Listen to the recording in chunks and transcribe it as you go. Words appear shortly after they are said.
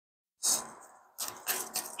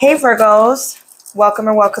Hey Virgos, welcome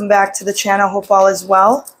or welcome back to the channel. Hope all is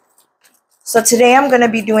well. So today I'm going to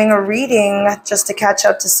be doing a reading just to catch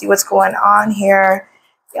up to see what's going on here.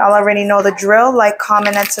 Y'all already know the drill. Like,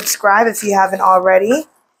 comment, and subscribe if you haven't already.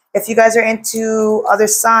 If you guys are into other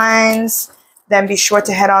signs, then be sure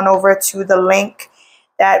to head on over to the link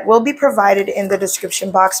that will be provided in the description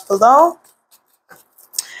box below.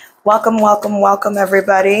 Welcome, welcome, welcome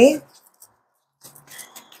everybody.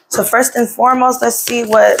 So first and foremost, let's see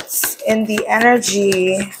what's in the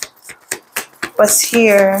energy. What's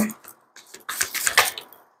here?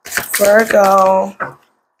 Virgo.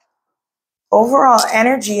 Overall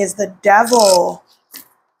energy is the devil.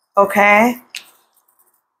 Okay?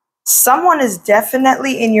 Someone is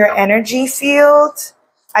definitely in your energy field.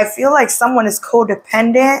 I feel like someone is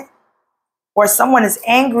codependent, or someone is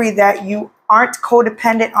angry that you aren't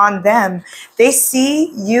codependent on them. They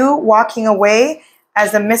see you walking away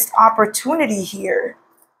as a missed opportunity here,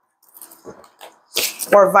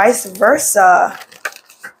 or vice versa.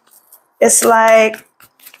 It's like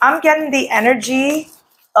I'm getting the energy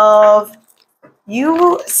of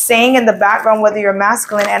you saying in the background, whether you're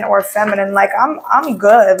masculine and or feminine, like I'm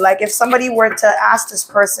good. Like if somebody were to ask this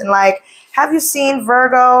person, like, have you seen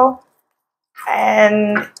Virgo?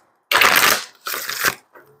 And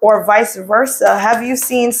or vice versa, have you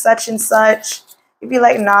seen such and such? You'd be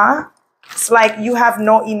like, nah. It's like you have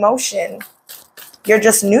no emotion. You're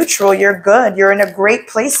just neutral. You're good. You're in a great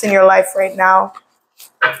place in your life right now.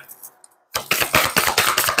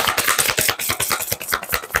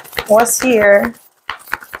 What's here?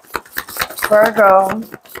 Virgo.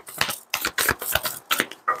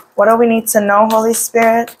 What do we need to know, Holy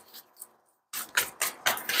Spirit?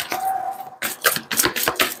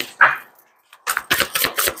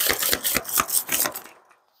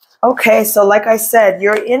 Okay, so like I said,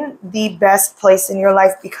 you're in the best place in your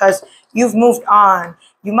life because you've moved on.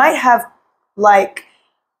 You might have like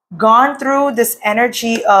gone through this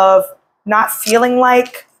energy of not feeling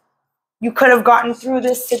like you could have gotten through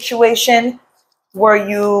this situation where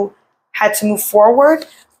you had to move forward,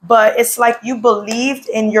 but it's like you believed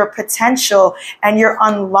in your potential and you're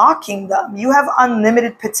unlocking them. You have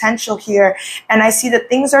unlimited potential here, and I see that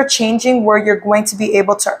things are changing where you're going to be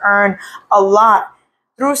able to earn a lot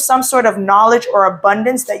through some sort of knowledge or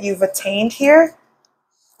abundance that you've attained here.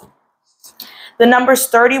 The numbers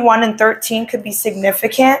 31 and 13 could be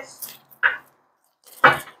significant.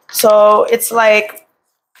 So it's like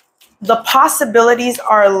the possibilities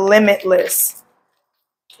are limitless.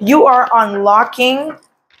 You are unlocking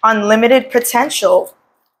unlimited potential,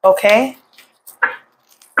 okay?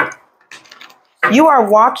 You are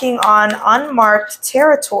walking on unmarked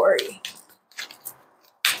territory.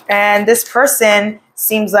 And this person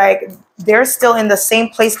seems like they're still in the same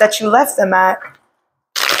place that you left them at.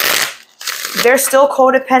 They're still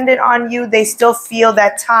codependent on you. They still feel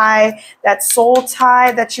that tie, that soul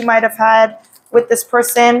tie that you might have had with this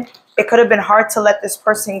person. It could have been hard to let this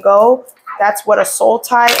person go. That's what a soul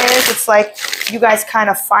tie is. It's like you guys kind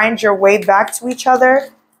of find your way back to each other.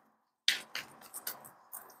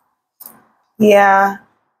 Yeah.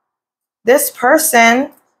 This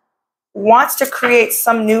person wants to create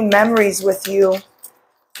some new memories with you.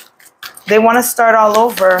 They want to start all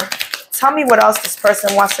over. Tell me what else this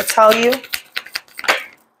person wants to tell you.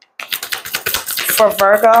 For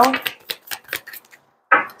Virgo.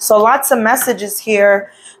 So lots of messages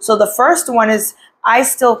here. So the first one is, I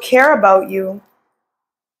still care about you.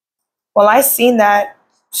 Well, I seen that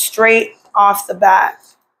straight off the bat.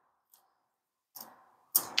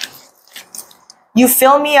 You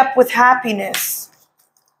fill me up with happiness.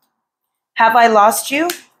 Have I lost you?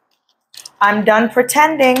 I'm done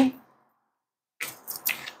pretending.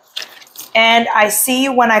 And I see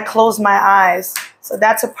you when I close my eyes. So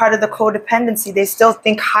that's a part of the codependency. They still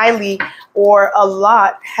think highly or a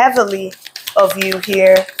lot, heavily of you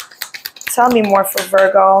here. Tell me more for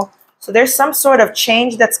Virgo. So there's some sort of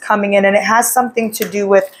change that's coming in, and it has something to do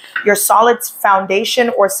with your solid foundation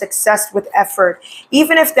or success with effort.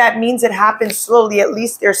 Even if that means it happens slowly, at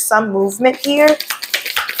least there's some movement here.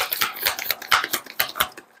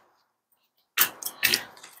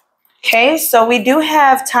 Okay, so we do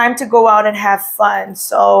have time to go out and have fun.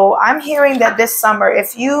 So I'm hearing that this summer,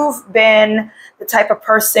 if you've been the type of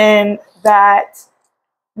person that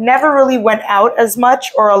never really went out as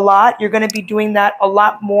much or a lot, you're going to be doing that a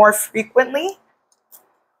lot more frequently.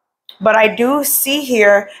 But I do see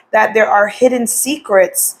here that there are hidden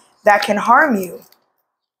secrets that can harm you.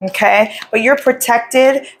 Okay, but you're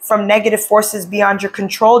protected from negative forces beyond your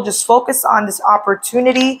control. Just focus on this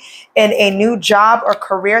opportunity in a new job or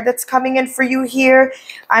career that's coming in for you here.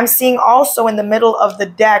 I'm seeing also in the middle of the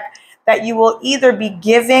deck that you will either be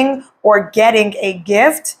giving or getting a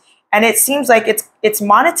gift, and it seems like it's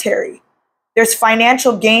monetary. There's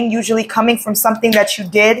financial gain usually coming from something that you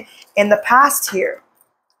did in the past here.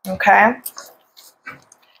 Okay?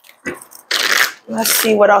 Let's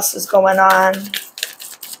see what else is going on.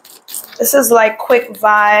 This is like quick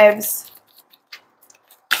vibes.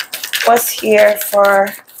 What's here for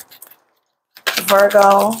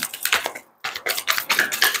Virgo?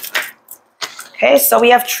 Okay, so we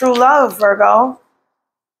have true love, Virgo.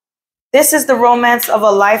 This is the romance of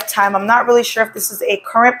a lifetime. I'm not really sure if this is a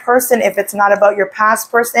current person, if it's not about your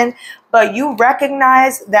past person, but you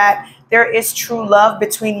recognize that there is true love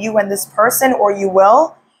between you and this person, or you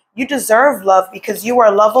will. You deserve love because you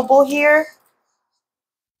are lovable here.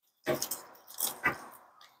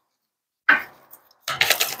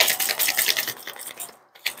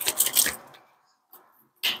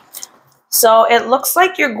 So it looks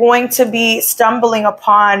like you're going to be stumbling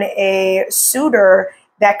upon a suitor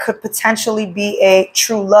that could potentially be a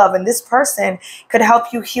true love. And this person could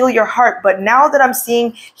help you heal your heart. But now that I'm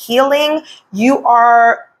seeing healing, you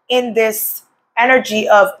are in this energy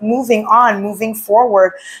of moving on, moving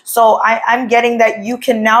forward. So I'm getting that you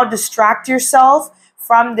can now distract yourself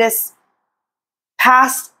from this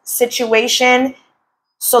past situation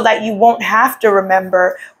so that you won't have to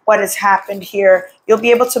remember what has happened here. You'll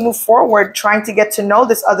be able to move forward trying to get to know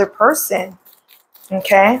this other person.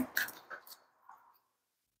 Okay?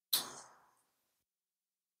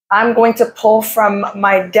 I'm going to pull from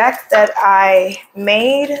my deck that I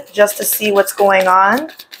made just to see what's going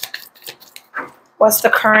on. What's the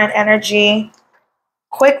current energy?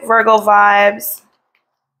 Quick Virgo vibes.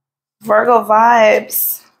 Virgo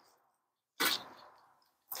vibes.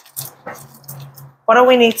 What do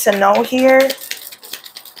we need to know here?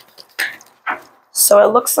 So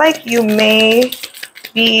it looks like you may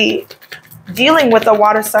be dealing with a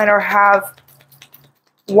water sign or have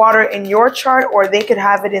water in your chart, or they could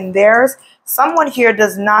have it in theirs. Someone here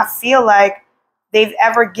does not feel like they've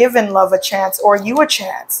ever given love a chance or you a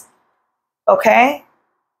chance. Okay?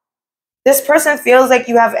 This person feels like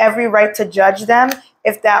you have every right to judge them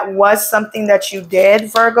if that was something that you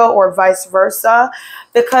did, Virgo, or vice versa,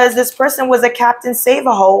 because this person was a Captain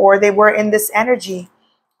Save-A-Ho, or they were in this energy.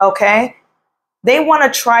 Okay? They want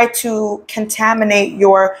to try to contaminate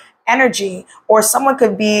your energy, or someone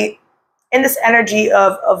could be in this energy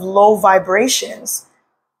of low vibrations.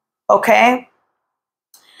 Okay?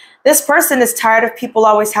 This person is tired of people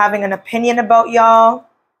always having an opinion about y'all.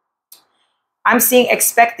 I'm seeing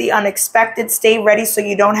expect the unexpected. Stay ready so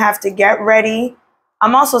you don't have to get ready.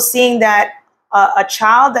 I'm also seeing that a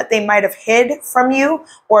child that they might have hid from you,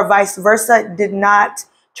 or vice versa, did not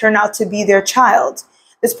turn out to be their child.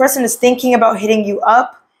 This person is thinking about hitting you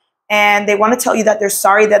up, and they want to tell you that they're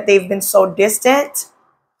sorry that they've been so distant.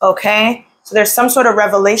 Okay? So there's some sort of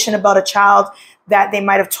revelation about a child that they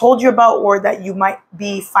might have told you about, or that you might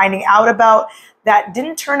be finding out about, that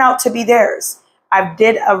didn't turn out to be theirs. I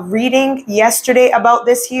did a reading yesterday about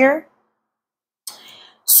this here.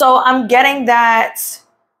 So I'm getting that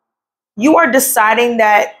you are deciding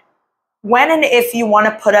that when and if you want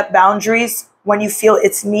to put up boundaries, when you feel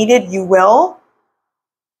it's needed, you will.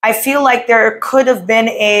 I feel like there could have been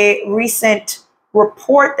a recent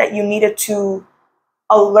report that you needed to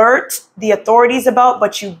alert the authorities about,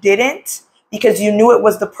 but you didn't, because you knew it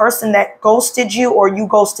was the person that ghosted you, or you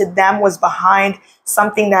ghosted them, was behind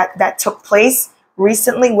something that took place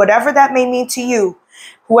recently, whatever that may mean to you.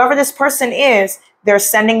 Whoever this person is, they're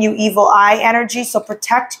sending you evil eye energy, so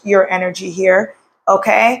protect your energy here,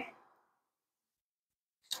 okay?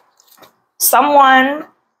 Someone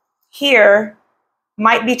here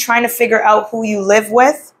might be trying to figure out who you live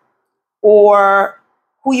with, or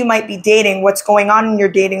who you might be dating, what's going on in your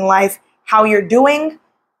dating life, how you're doing.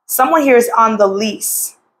 Someone here is on the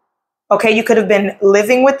lease. Okay, you could have been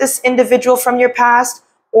living with this individual from your past,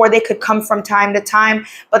 or they could come from time to time,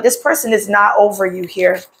 but this person is not over you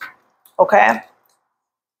here. Okay?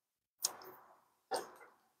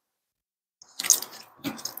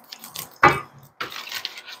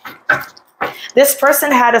 This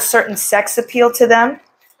person had a certain sex appeal to them,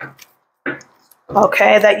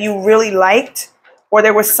 okay, that you really liked, or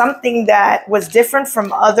there was something that was different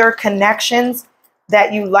from other connections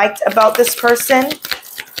that you liked about this person.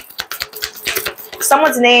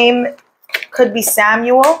 Someone's name could be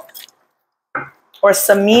Samuel or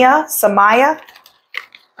Samaya.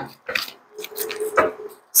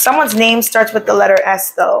 Someone's name starts with the letter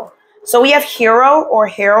S though. So we have hero or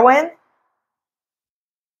heroine.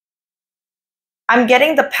 I'm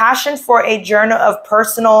getting the passion for a journey of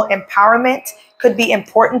personal empowerment could be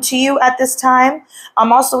important to you at this time.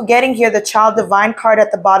 I'm also getting here the Child Divine card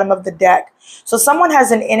at the bottom of the deck. So someone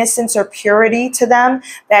has an innocence or purity to them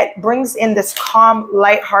that brings in this calm,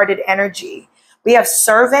 lighthearted energy. We have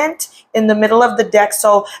Servant in the middle of the deck.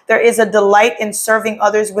 So there is a delight in serving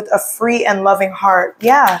others with a free and loving heart.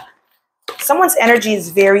 Yeah. Someone's energy is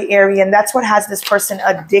very airy, and that's what has this person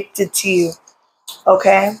addicted to you.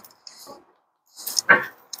 Okay.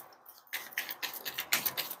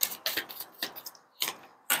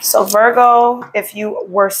 So Virgo, if you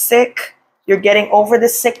were sick, you're getting over the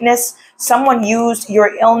sickness. Someone used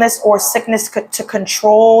your illness or sickness to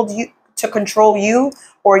control you,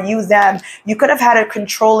 or you them. You could have had a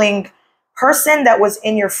controlling person that was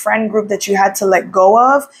in your friend group that you had to let go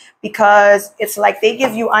of, because it's like they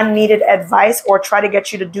give you unneeded advice or try to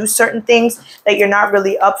get you to do certain things that you're not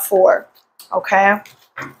really up for. Okay.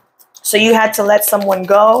 So you had to let someone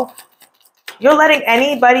go. You're letting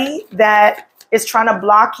anybody that is trying to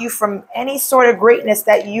block you from any sort of greatness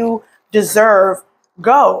that you deserve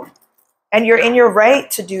go. And you're in your right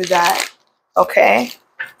to do that. Okay.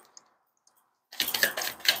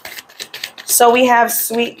 So we have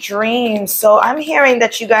sweet dreams. So I'm hearing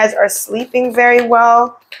that you guys are sleeping very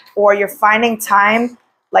well, or you're finding time,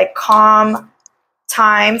 like calm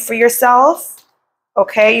time for yourself.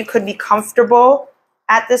 Okay. You could be comfortable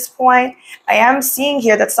at this point. I am seeing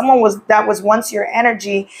here that someone that was once your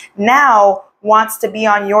energy now wants to be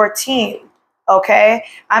on your team. Okay.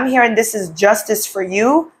 I'm hearing this is justice for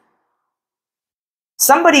you.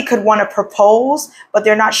 Somebody could want to propose, but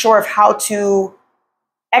they're not sure of how to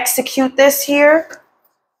execute this here.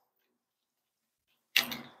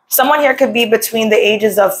 Someone here could be between the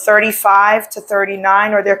ages of 35 to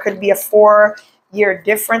 39, or there could be a 4-year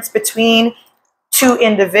difference between two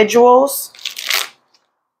individuals.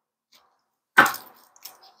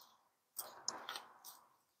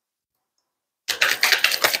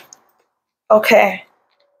 Okay,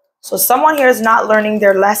 so someone here is not learning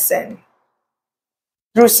their lesson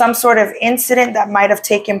through some sort of incident that might have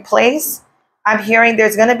taken place. I'm hearing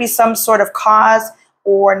there's going to be some sort of cause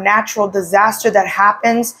or natural disaster that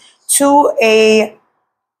happens to a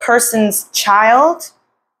person's child,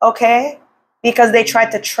 okay, because they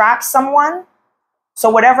tried to trap someone. So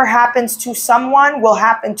whatever happens to someone will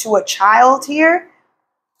happen to a child here.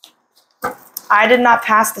 I did not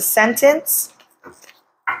pass the sentence.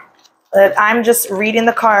 I'm just reading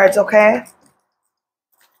the cards, okay?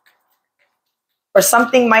 Or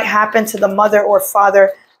something might happen to the mother or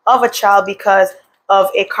father of a child because of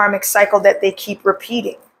a karmic cycle that they keep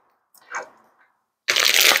repeating.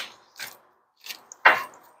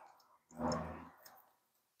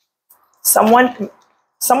 Someone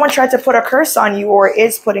tried to put a curse on you, or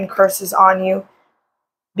is putting curses on you,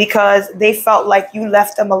 because they felt like you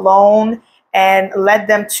left them alone and led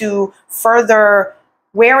them to further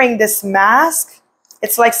wearing this mask.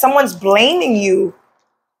 It's like someone's blaming you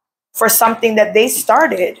for something that they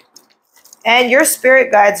started, and your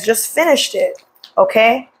spirit guides just finished it.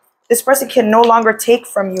 Okay. This person can no longer take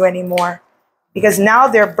from you anymore, because now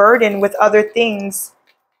they're burdened with other things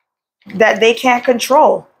that they can't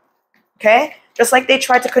control. Okay. Just like they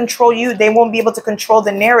tried to control you, they won't be able to control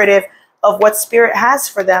the narrative of what spirit has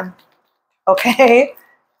for them. Okay.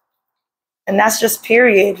 And that's just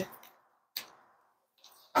period.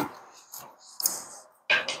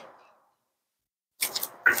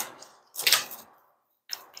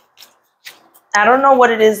 I don't know what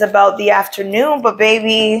it is about the afternoon, but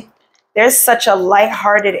baby, there's such a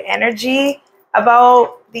lighthearted energy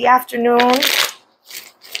about the afternoon.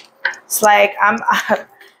 It's like I'm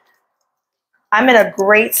in a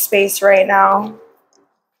great space right now.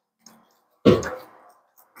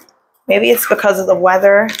 Maybe it's because of the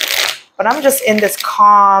weather, but I'm just in this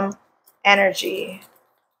calm energy.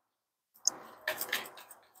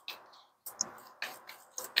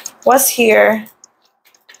 What's here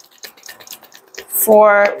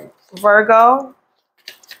for Virgo?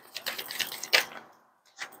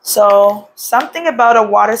 So something about a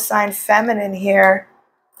water sign feminine here,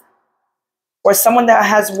 or someone that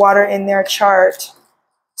has water in their chart.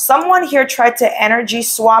 Someone here tried to energy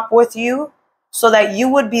swap with you so that you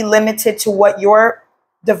would be limited to what your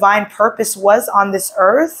divine purpose was on this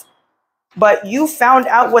earth, but you found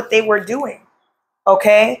out what they were doing.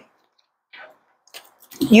 Okay?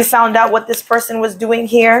 You found out what this person was doing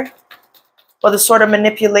here, or the sort of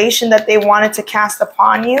manipulation that they wanted to cast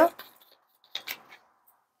upon you.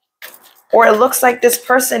 Or it looks like this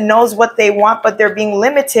person knows what they want, but they're being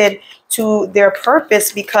limited to their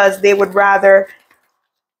purpose because they would rather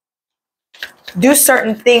do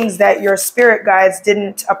certain things that your spirit guides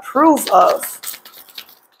didn't approve of.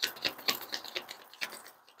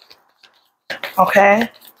 Okay.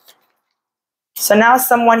 So now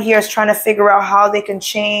someone here is trying to figure out how they can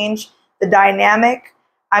change the dynamic.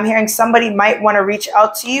 I'm hearing somebody might want to reach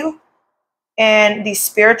out to you in the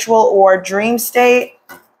spiritual or dream state.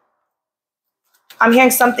 I'm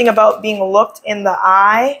hearing something about being looked in the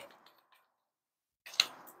eye.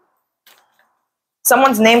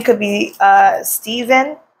 Someone's name could be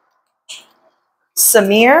Stephen,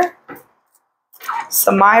 Samir,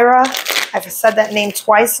 Samira. I've said that name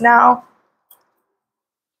twice now.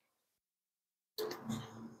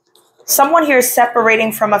 Someone here is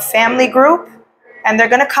separating from a family group, and they're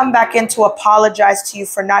going to come back in to apologize to you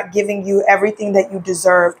for not giving you everything that you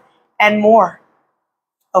deserved and more.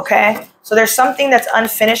 Okay? So there's something that's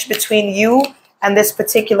unfinished between you and this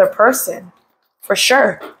particular person, for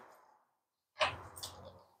sure.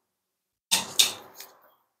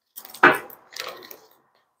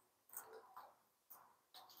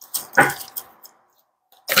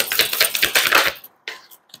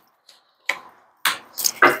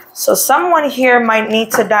 So someone here might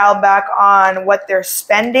need to dial back on what they're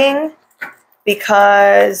spending,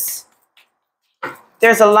 because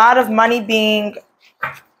there's a lot of money being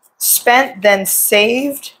spent then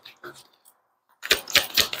saved.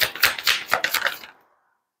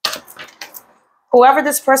 Whoever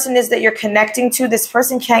this person is that you're connecting to, this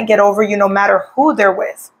person can't get over you no matter who they're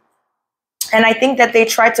with. And I think that they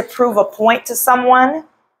tried to prove a point to someone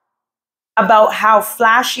about how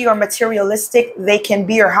flashy or materialistic they can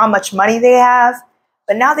be or how much money they have.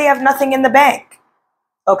 But now they have nothing in the bank.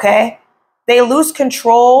 Okay? They lose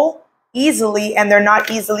control easily, and they're not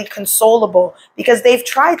easily consolable because they've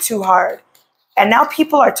tried too hard. And now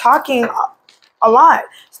people are talking a lot.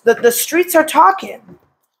 The streets are talking.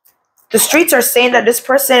 The streets are saying that this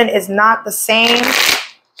person is not the same.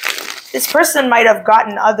 This person might have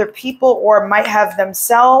gotten other people or might have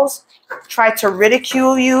themselves tried to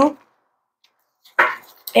ridicule you,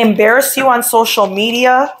 embarrass you on social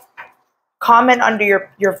media, comment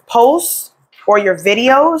under your posts or your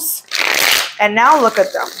videos. And now look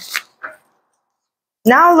at them.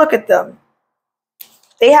 Now look at them.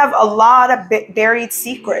 They have a lot of buried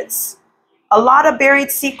secrets. A lot of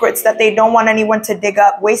buried secrets that they don't want anyone to dig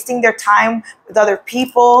up, wasting their time with other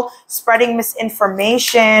people, spreading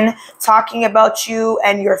misinformation, talking about you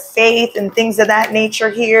and your faith and things of that nature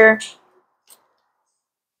here.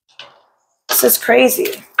 This is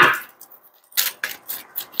crazy.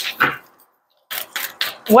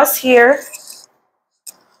 What's here?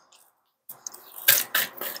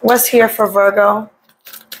 What's here for Virgo?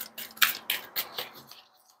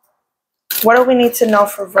 What do we need to know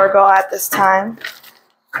for Virgo at this time?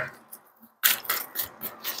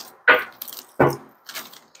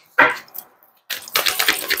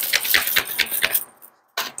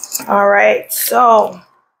 All right, so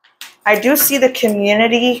I do see the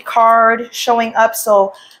community card showing up.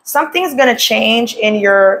 So something's going to change in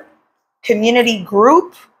your community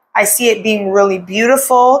group. I see it being really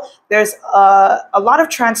beautiful. There's a lot of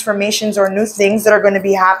transformations or new things that are going to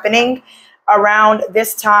be happening around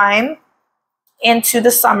this time into the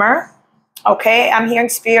summer. Okay, I'm hearing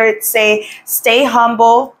spirit say, stay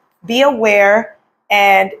humble, be aware,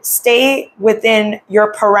 and stay within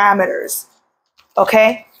your parameters.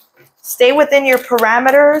 Okay, stay within your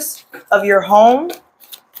parameters of your home.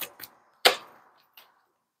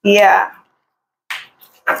 Yeah.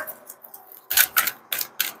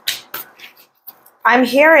 I'm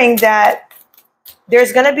hearing that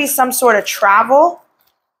there's going to be some sort of travel,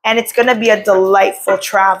 and it's going to be a delightful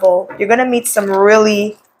travel. You're going to meet some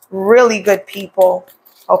really, really good people,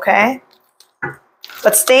 okay?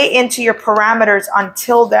 But stay into your parameters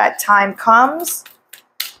until that time comes.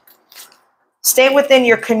 Stay within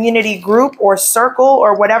your community group or circle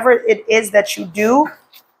or whatever it is that you do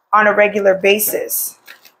on a regular basis,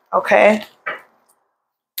 okay?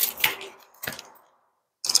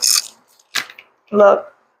 Look.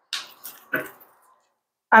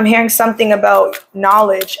 I'm hearing something about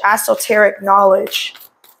knowledge, esoteric knowledge,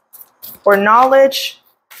 or knowledge,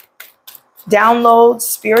 downloads,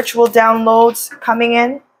 spiritual downloads coming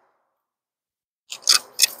in.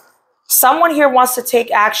 Someone here wants to take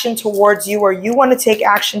action towards you, or you want to take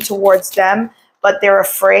action towards them, but they're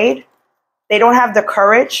afraid. They don't have the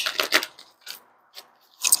courage.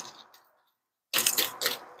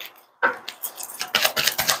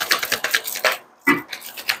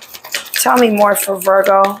 Tell me more for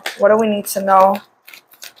Virgo. What do we need to know?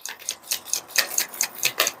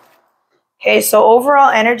 Okay, so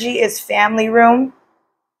overall energy is family room.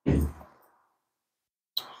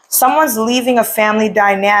 Someone's leaving a family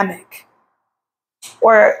dynamic.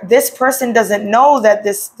 Or this person doesn't know that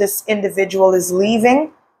this individual is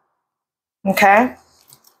leaving. Okay?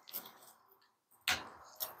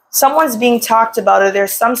 Someone's being talked about, or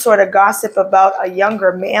there's some sort of gossip about a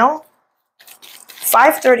younger male.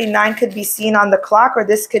 5:39 could be seen on the clock, or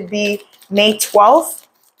this could be May 12th.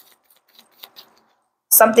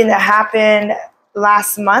 Something that happened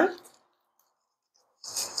last month.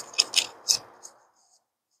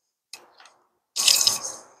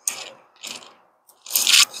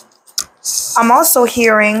 I'm also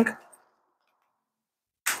hearing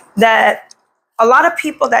that a lot of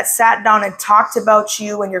people that sat down and talked about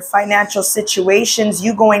you and your financial situations,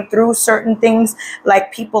 you going through certain things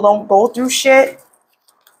like people don't go through shit,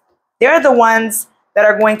 they're the ones that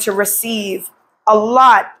are going to receive a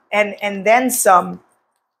lot and then some,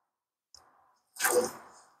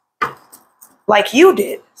 like you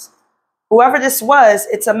did. Whoever this was,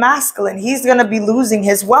 it's a masculine. He's going to be losing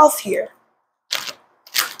his wealth here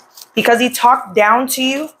because he talked down to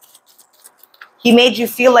you. He made you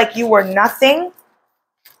feel like you were nothing.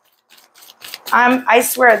 I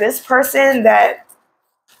swear, this person that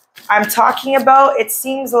I'm talking about, it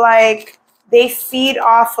seems like they feed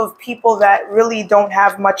off of people that really don't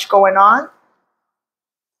have much going on.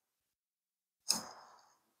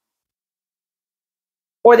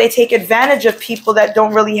 Or they take advantage of people that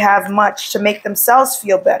don't really have much to make themselves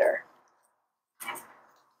feel better.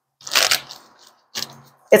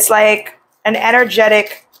 It's like an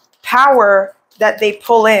energetic power that they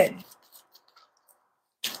pull in.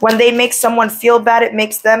 When they make someone feel bad, it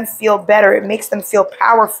makes them feel better. It makes them feel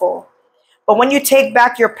powerful. But when you take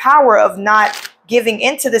back your power of not giving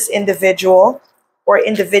into this individual or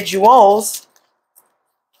individuals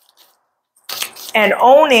and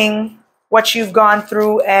owning what you've gone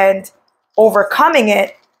through and overcoming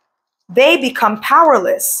it, they become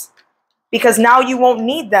powerless because now you won't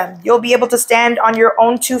need them. You'll be able to stand on your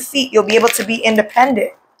own 2 feet. You'll be able to be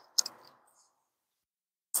independent.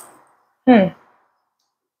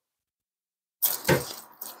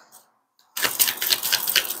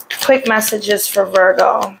 Quick messages for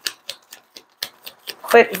Virgo.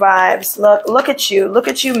 Quick vibes. Look at you. Look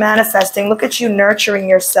at you manifesting. Look at you nurturing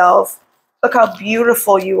yourself. Look how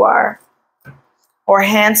beautiful you are or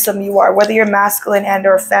handsome you are, whether you're masculine and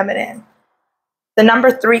or feminine. The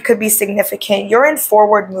number 3 could be significant. You're in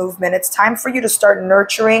forward movement. It's time for you to start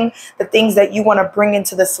nurturing the things that you want to bring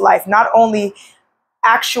into this life. Not only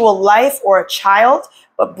actual life or a child,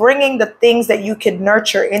 but bringing the things that you can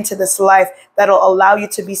nurture into this life that'll allow you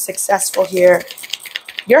to be successful here.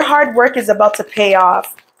 Your hard work is about to pay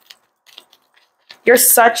off. You're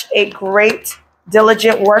such a great,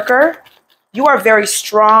 diligent worker. You are very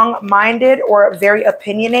strong-minded or very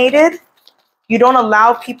opinionated. You don't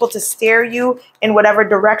allow people to steer you in whatever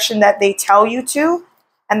direction that they tell you to.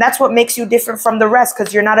 And that's what makes you different from the rest,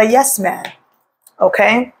 because you're not a yes man.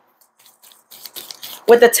 Okay?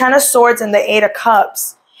 With the 10 of Swords and the 8 of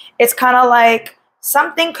Cups, it's kind of like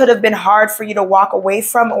something could have been hard for you to walk away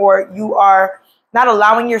from, or you are not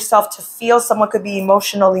allowing yourself to feel. Someone could be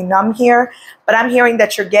emotionally numb here, but I'm hearing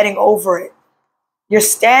that you're getting over it. You're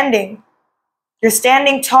standing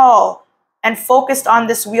tall and focused on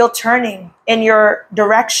this wheel turning in your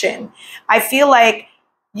direction. I feel like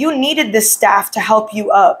you needed this staff to help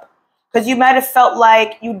you up, because you might have felt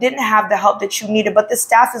like you didn't have the help that you needed, but the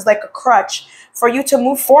staff is like a crutch for you to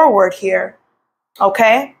move forward here,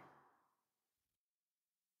 okay?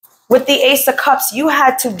 With the Ace of Cups, you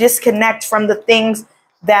had to disconnect from the things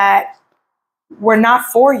that were not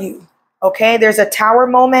for you, okay? There's a Tower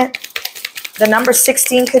moment. The number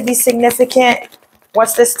 16 could be significant.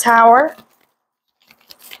 What's this Tower?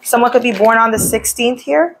 Someone could be born on the 16th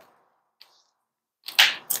here.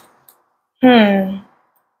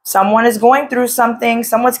 Someone is going through something.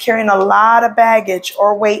 Someone's carrying a lot of baggage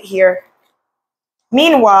or weight here.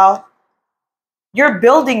 Meanwhile, you're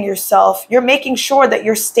building yourself. You're making sure that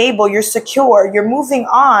you're stable, you're secure, you're moving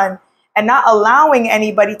on and not allowing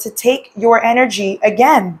anybody to take your energy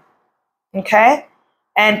again. Okay?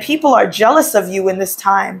 And people are jealous of you in this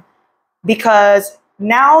time because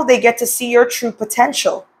now they get to see your true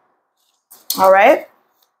potential. All right?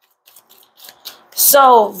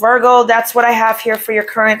 So, Virgo, that's what I have here for your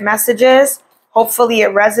current messages. Hopefully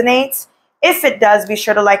it resonates. If it does, be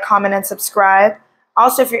sure to like, comment, and subscribe.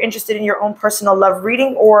 Also, if you're interested in your own personal love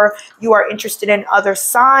reading or you are interested in other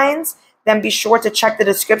signs, then be sure to check the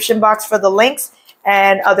description box for the links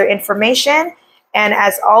and other information. And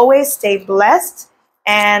as always, stay blessed,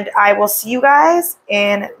 and I will see you guys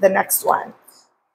in the next one.